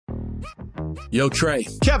Yo, Trey.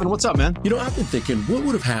 Kevin, what's up, man? You know, I've been thinking, what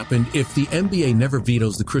would have happened if the NBA never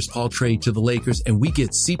vetoes the Chris Paul trade to the Lakers and we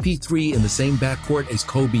get CP3 in the same backcourt as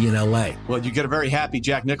Kobe in LA? Well, you get a very happy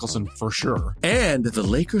Jack Nicholson for sure. And the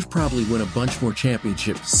Lakers probably win a bunch more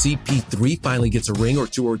championships. CP3 finally gets a ring or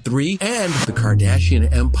two or three, and the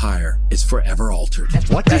Kardashian empire is forever altered.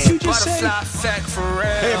 What did you just say?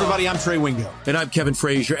 Hey, everybody, I'm Trey Wingo. And I'm Kevin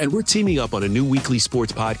Frazier, and we're teaming up on a new weekly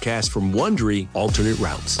sports podcast from Wondery, Alternate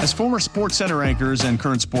Routes. As former Sports Center anchors and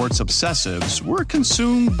current sports obsessives, we're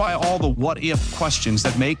consumed by all the what-if questions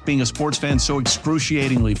that make being a sports fan so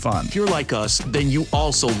excruciatingly fun. If you're like us, then you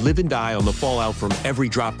also live and die on the fallout from every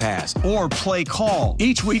drop pass. Or play call.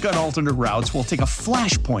 Each week on Alternate Routes, we'll take a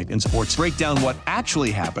flashpoint in sports, break down what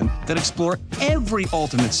actually happened, then explore every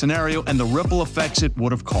alternate scenario and the ripple effects it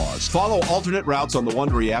would have caused. Follow Alternate Routes on the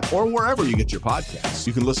Wondery app or wherever you get your podcasts.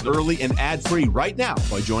 You can listen early and ad-free right now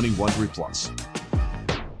by joining Wondery Plus.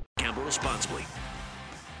 Gamble responsibly.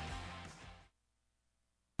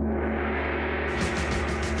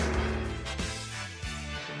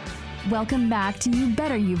 Welcome back to You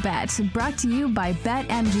Better You Bet, brought to you by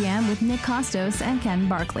BetMGM with Nick Costos and Ken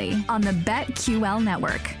Barkley on the BetQL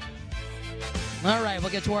network. All right, we'll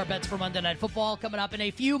get to our bets for Monday Night Football coming up in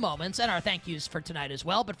a few moments, and our thank yous for tonight as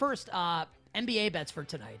well. But first, NBA bets for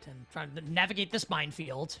tonight, and trying to navigate this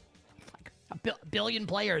minefield. Like a billion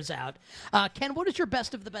players out. Ken, what is your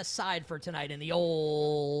best of the best side for tonight in the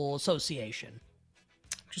old association?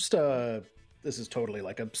 Just, this is totally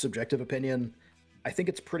like a subjective opinion. I think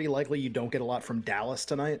it's pretty likely you don't get a lot from Dallas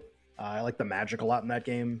tonight. I like the Magic a lot in that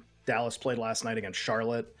game. Dallas played last night against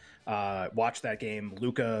Charlotte. Watched that game.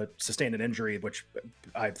 Luka sustained an injury, which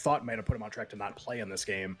I thought might have put him on track to not play in this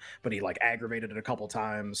game, but he aggravated it a couple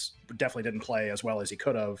times. Definitely didn't play as well as he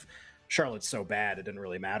could have. Charlotte's so bad it didn't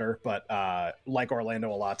really matter, but like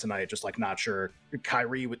Orlando a lot tonight, just not sure.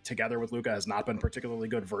 Kyrie together with Luka has not been particularly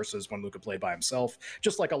good versus when Luka played by himself.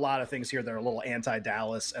 Just like a lot of things here that are a little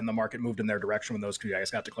anti-Dallas, and the market moved in their direction when those two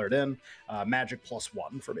guys got declared in. Magic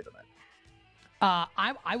 +1 for me tonight.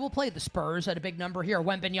 I will play the Spurs at a big number here.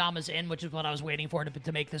 Wembanyama's in, which is what I was waiting for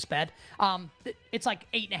to make this bet. It's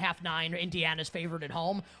like 8.5, 9. Indiana's favored at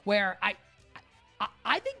home, where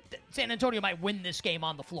I think San Antonio might win this game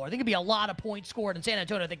on the floor. I think it'd be a lot of points scored, and San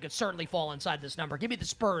Antonio I think could certainly fall inside this number. Give me the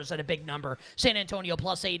Spurs at a big number. San Antonio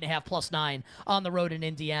 +8.5, +9 on the road in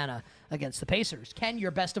Indiana against the Pacers. Ken,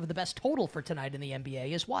 your best of the best total for tonight in the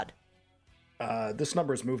NBA is what? This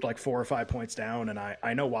number's moved 4 or 5 points down, and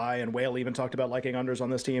I know why. And Whale even talked about liking unders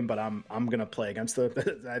on this team, but I'm gonna play against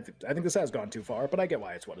the. I think this has gone too far, but I get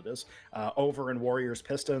why it's what it is. Over in Warriors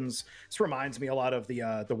Pistons. This reminds me a lot of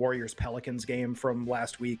the Warriors Pelicans game from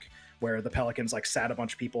last week, where the Pelicans sat a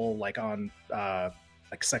bunch of people on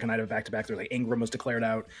second night of back-to-back. They're Ingram was declared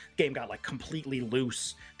out. Game got completely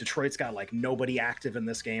loose. Detroit's got nobody active in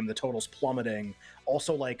this game. The total's plummeting.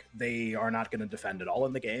 Also, they are not going to defend at all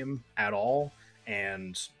in the game at all.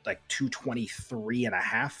 And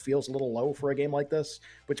 223.5 feels a little low for a game like this,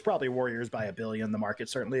 which probably Warriors by a billion. The market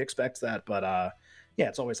certainly expects that. But yeah,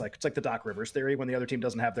 it's always it's like the Doc Rivers theory. When the other team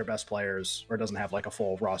doesn't have their best players or doesn't have a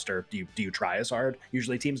full roster, do you try as hard?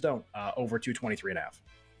 Usually teams don't. Over 223.5.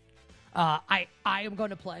 I am going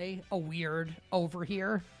to play a weird over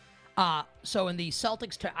here. So in the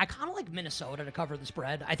Celtics, I kind of like Minnesota to cover the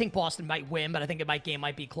spread. I think Boston might win, but I think the game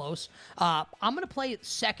might be close. I'm going to play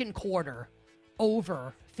second quarter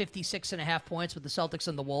over 56.5 points with the Celtics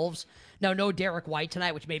and the Wolves. Now, no Derek White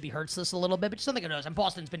tonight, which maybe hurts this a little bit, but just something I knows. And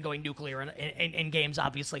Boston's been going nuclear in games,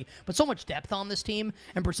 obviously, but so much depth on this team.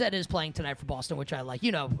 And Brissett is playing tonight for Boston, which I like.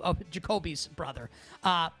 Jacoby's brother.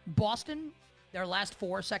 Boston. Their last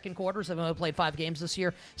 4 second quarters, they've only played 5 games this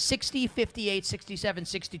year, 60, 58, 67,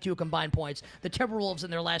 62 combined points. The Timberwolves in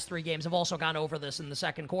their last 3 games have also gone over this in the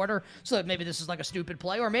second quarter, so maybe this is a stupid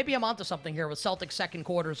play, or maybe I'm onto something here with Celtics second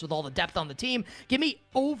quarters with all the depth on the team. Give me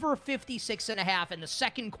over 56.5 in the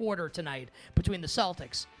second quarter tonight between the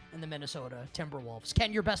Celtics and the Minnesota Timberwolves.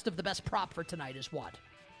 Ken, your best of the best prop for tonight is what?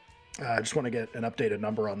 I just want to get an updated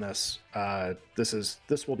number on this.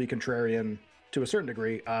 This will be contrarian to a certain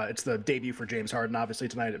degree. It's the debut for James Harden, obviously,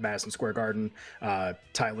 tonight at Madison Square Garden.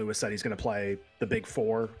 Ty Lewis said he's going to play the big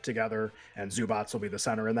 4 together, and Zubats will be the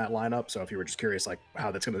center in that lineup. So if you were just curious, how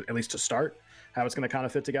that's going to, at least to start, how it's going to kind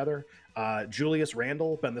of fit together. Julius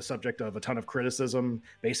Randle, been the subject of a ton of criticism.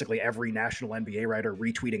 Basically, every national NBA writer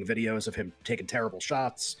retweeting videos of him taking terrible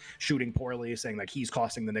shots, shooting poorly, saying like he's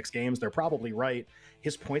costing the Knicks games. They're probably right.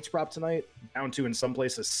 His points prop tonight down to, in some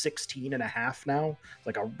places, 16.5 now.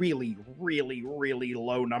 Like a really, really, really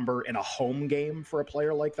low number in a home game for a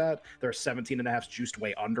player like that. There's 17.5 juiced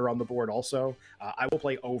way under on the board also. I will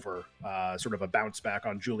play over sort of a bounce back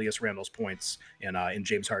on Julius Randle's points in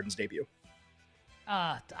James Harden's debut.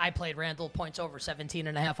 I played Randle points over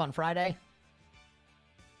 17.5 on Friday.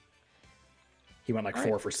 He went like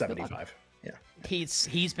 4 for 75. Yeah,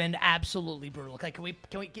 he's been absolutely brutal. Okay, can we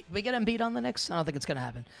get Embiid on the Knicks? I don't think it's gonna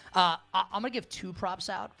happen. I'm gonna give 2 props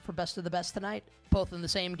out for best of the best tonight, both in the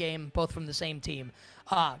same game, both from the same team.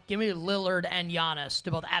 Give me Lillard and Giannis to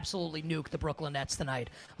both absolutely nuke the Brooklyn Nets tonight.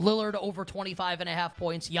 Lillard over 25.5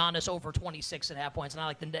 points, Giannis over 26.5 points, and I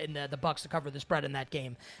like the Bucks to cover the spread in that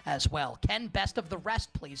game as well. Ken, best of the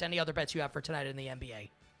rest, please. Any other bets you have for tonight in the NBA?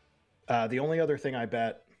 The only other thing I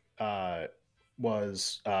bet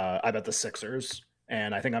was I bet the Sixers,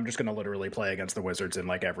 and I think I'm just going to literally play against the Wizards in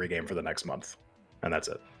like every game for the next month, and that's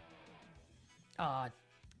it.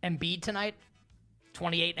 Embiid tonight,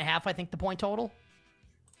 28.5, I think the point total.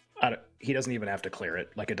 He doesn't even have to clear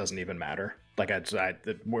it. Like, it doesn't even matter. Like,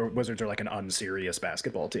 the Wizards are like an unserious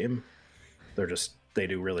basketball team. They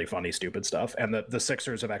do really funny, stupid stuff. And the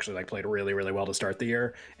Sixers have actually like played really, really well to start the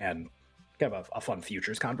year, and have a fun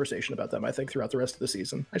futures conversation about them, I think, throughout the rest of the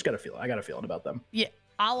season. I got a feeling about them. Yeah,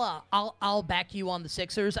 I'll back you on the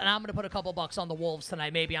Sixers, and I'm gonna put a couple bucks on the Wolves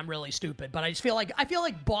tonight. Maybe I'm really stupid, but I feel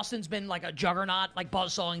like Boston's been like a juggernaut, like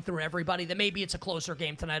buzzsawing through everybody. That maybe it's a closer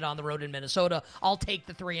game tonight on the road in Minnesota. I'll take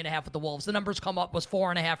the 3.5 with the Wolves. The numbers come up was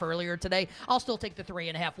 4.5 earlier today. I'll still take the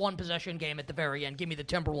 3.5. 1 possession game at the very end. Give me the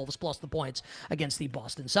Timberwolves plus the points against the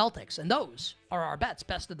Boston Celtics, and those are our bets,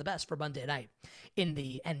 best of the best for Monday night in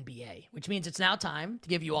the NBA, which means it's now time to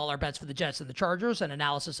give you all our bets for the Jets and the Chargers and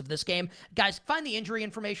analysis of this game. Guys, find the injury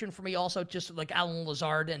information for me also, just like Alan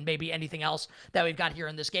Lazard and maybe anything else that we've got here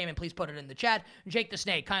in this game, and please put it in the chat. Jake the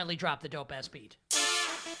Snake, kindly drop the dope-ass beat.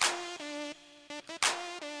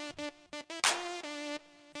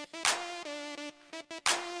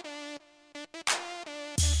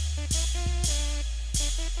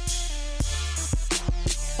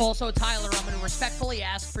 Also, Tyler, I'm going to respectfully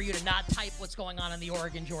ask for you to not type what's going on in the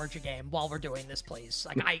Oregon-Georgia game while we're doing this, please.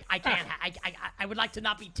 Like, I can't. I would like to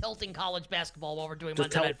not be tilting college basketball while we're doing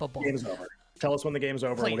Monday Night Football. Game's over. Tell us when the game's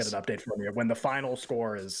over, please. And we'll get an update from you when the final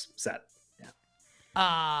score is set.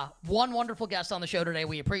 One wonderful guest on the show today.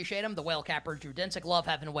 We appreciate him. The whale capper, Drew Dinsick. Love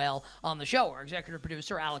having a whale on the show. Our executive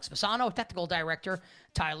producer, Alex Fasano. Technical director,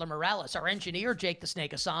 Tyler Morales. Our engineer, Jake the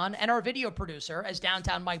Snake Hassan. And our video producer, as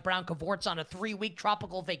downtown Mike Brown cavorts on a 3-week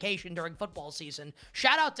tropical vacation during football season.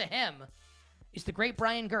 Shout out to him. Is the great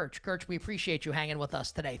Brian Gertch. Gertch, we appreciate you hanging with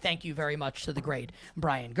us today. Thank you very much to the great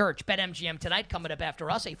Brian Gertch. BetMGM tonight coming up after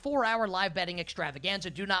us, a 4-hour live betting extravaganza.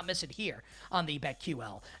 Do not miss it here on the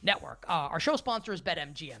BetQL network. Our show sponsor is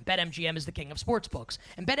BetMGM. BetMGM is the king of sportsbooks,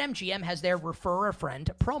 and BetMGM has their Refer a Friend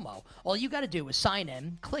promo. All you got to do is sign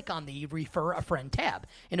in, click on the Refer a Friend tab.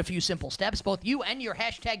 In a few simple steps, both you and your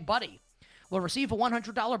hashtag buddy will receive a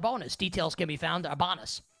 $100 bonus. Details can be found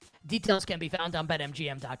on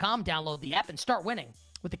BetMGM.com. Download the app and start winning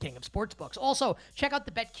with the king of sportsbooks. Also, check out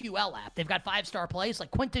the BetQL app. They've got 5-star plays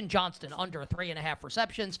like Quentin Johnston under 3.5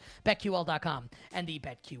 receptions. BetQL.com and the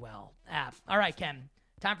BetQL app. All right, Ken.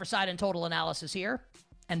 Time for side and total analysis here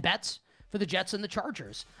and bets for the Jets and the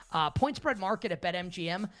Chargers. Point spread market at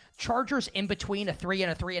BetMGM. Chargers in between a 3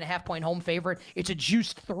 and a 3.5 point home favorite. It's a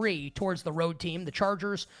juiced 3 towards the road team. The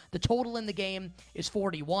Chargers, the total in the game is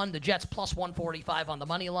 41. The Jets plus 145 on the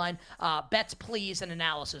money line. Bets, please, and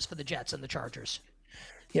analysis for the Jets and the Chargers.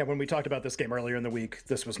 Yeah, when we talked about this game earlier in the week,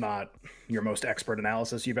 this was not your most expert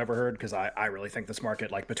analysis you've ever heard, because I really think this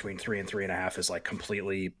market, like between 3 and 3.5, is like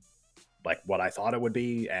completely like what I thought it would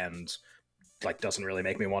be, and like doesn't really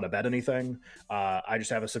make me want to bet anything. I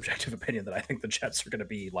just have a subjective opinion that I think the Jets are going to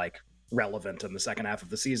be like relevant in the second half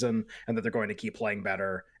of the season, and that they're going to keep playing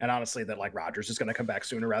better. And honestly, that like Rodgers is going to come back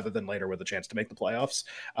sooner rather than later with a chance to make the playoffs.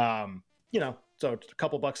 So a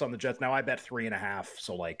couple bucks on the Jets. Now I bet 3.5.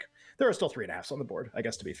 So like there are still 3.5s on the board, I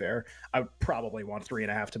guess, to be fair. I would probably want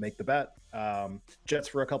 3.5 to make the bet. Jets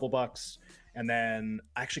for a couple bucks. And then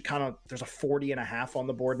actually there's a 40.5 on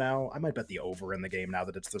the board now. I might bet the over in the game now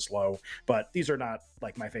that it's this low, but these are not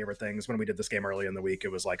like my favorite things. When we did this game early in the week,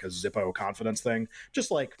 it was like a Zippo confidence thing. Just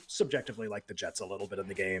like subjectively like the Jets a little bit in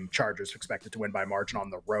the game. Chargers expected to win by margin on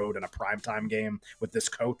the road in a primetime game with this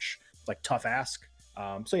coach. It's like tough ask.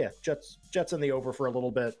 So yeah, Jets in the over for a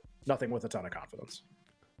little bit. Nothing with a ton of confidence.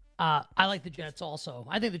 I like the Jets also.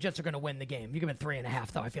 I think the Jets are going to win the game. You give it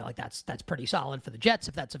 3.5, though. I feel like that's pretty solid for the Jets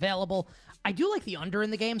if that's available. I do like the under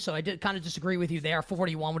in the game, so I did kind of disagree with you there.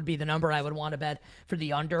 41 would be the number I would want to bet for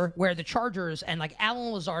the under, where the Chargers, and like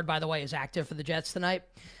Alan Lazard, by the way, is active for the Jets tonight.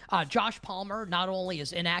 Josh Palmer not only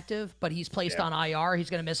is inactive, but he's placed on IR. He's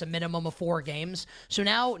going to miss a minimum of 4 games. So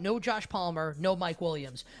now, no Josh Palmer, no Mike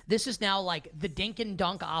Williams. This is now like the dink and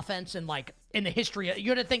dunk offense and like in the history.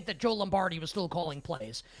 You're going to think that Joe Lombardi was still calling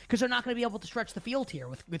plays because they're not going to be able to stretch the field here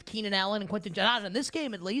with Keenan Allen and Quentin Johnson in this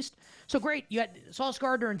game at least. So great. You had Sauce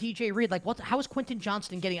Gardner and DJ Reed. Like, how is Quentin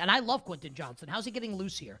Johnston getting, and I love Quentin Johnston. How's he getting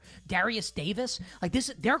loose here? Darius Davis. Like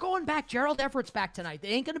this, they're going back. Gerald Everett's back tonight. They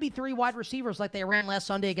ain't going to be 3 wide receivers like they ran last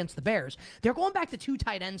Sunday against the Bears. They're going back to 2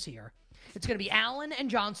 tight ends here. It's going to be Allen and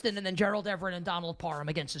Johnston and then Gerald Everett and Donald Parham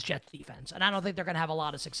against this Jets defense. And I don't think they're going to have a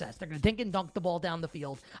lot of success. They're going to dink and dunk the ball down the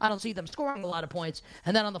field. I don't see them scoring a lot of points.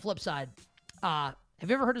 And then on the flip side, have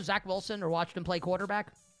you ever heard of Zach Wilson or watched him play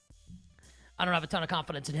quarterback? I don't have a ton of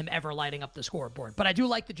confidence in him ever lighting up the scoreboard. But I do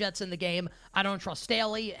like the Jets in the game. I don't trust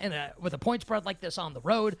Staley with a point spread like this on the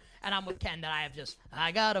road. And I'm with Ken that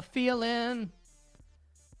I got a feeling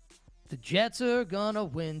the Jets are going to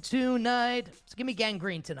win tonight. So give me Gang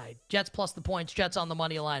Green tonight. Jets plus the points, Jets on the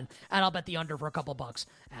money line, and I'll bet the under for a couple bucks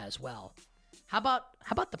as well. How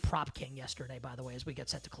about the Prop King yesterday, by the way, as we get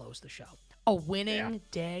set to close the show? A winning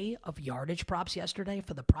day of yardage props yesterday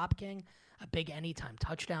for the Prop King. A big anytime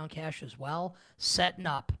touchdown cash as well. Setting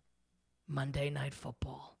up Monday Night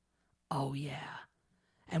Football. Oh, yeah.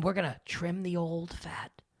 And we're going to trim the old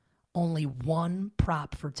fat. Only one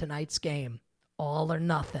prop for tonight's game. All or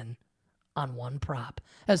nothing. On one prop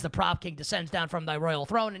as the Prop King descends down from thy royal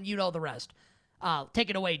throne, and you know the rest. Take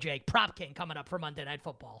it away, Jake. Prop King coming up for Monday Night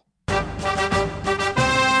Football.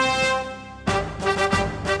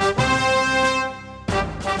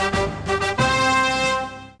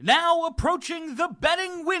 Now approaching the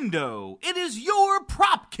betting window, it is your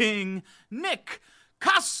Prop King, Nick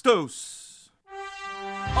Costos.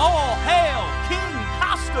 All hail King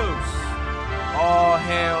Costos. All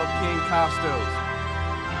hail King Costos.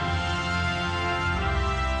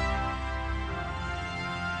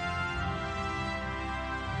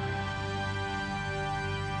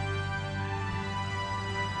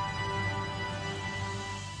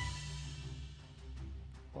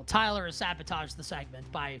 Tyler has sabotaged the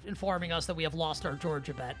segment by informing us that we have lost our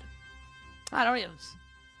Georgia bet. I don't know. It's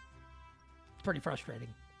pretty frustrating.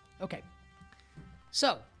 Okay.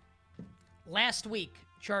 So, last week,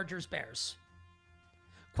 Chargers-Bears.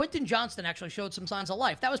 Quentin Johnston actually showed some signs of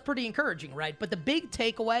life. That was pretty encouraging, right? But the big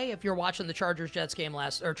takeaway, if you're watching the Chargers-Bears game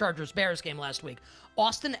last week,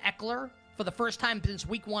 Austin Eckler, for the first time since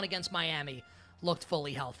week 1 against Miami, looked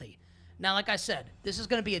fully healthy. Now, like I said, this is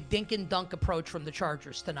going to be a dink and dunk approach from the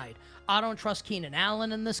Chargers tonight. I don't trust Keenan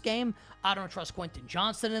Allen in this game. I don't trust Quentin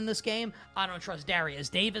Johnston in this game. I don't trust Darius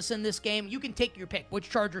Davis in this game. You can take your pick.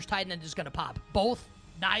 Which Chargers tight end is going to pop? Both?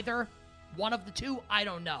 Neither? One of the two? I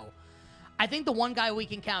don't know. I think the one guy we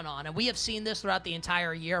can count on, and we have seen this throughout the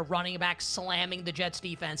entire year, running back slamming the Jets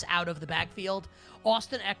defense out of the backfield.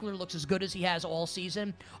 Austin Eckler looks as good as he has all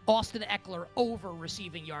season. Austin Eckler over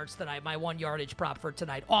receiving yards tonight, my 1 yardage prop for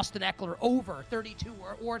tonight. Austin Eckler over 32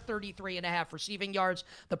 or 33.5 receiving yards.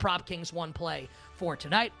 The Prop Kings one play for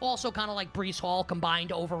tonight. Also kind of like Breece Hall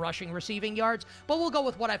combined over rushing receiving yards, but we'll go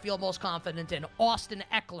with what I feel most confident in. Austin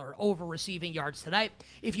Eckler over receiving yards tonight.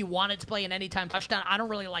 If you wanted to play an anytime touchdown, I don't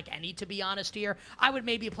really like any, to be honest here. I would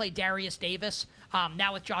maybe play Darius Davis.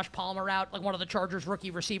 Now with Josh Palmer out, like one of the Chargers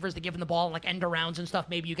rookie receivers to give him the ball, like end arounds and stuff,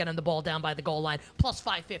 maybe you get him the ball down by the goal line. Plus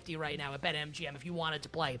 550 right now at BetMGM if you wanted to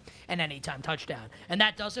play an anytime touchdown. And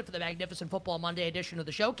that does it for the Magnificent Football Monday edition of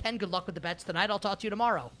the show. Ken, good luck with the bets tonight. I'll talk to you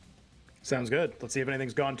tomorrow. Sounds good. Let's see if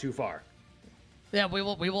anything's gone too far. Yeah, we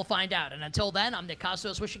will find out. And until then, I'm Nick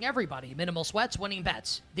Costos wishing everybody minimal sweats, winning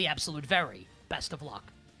bets, the absolute very best of luck.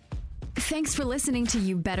 Thanks for listening to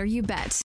You Better You Bet.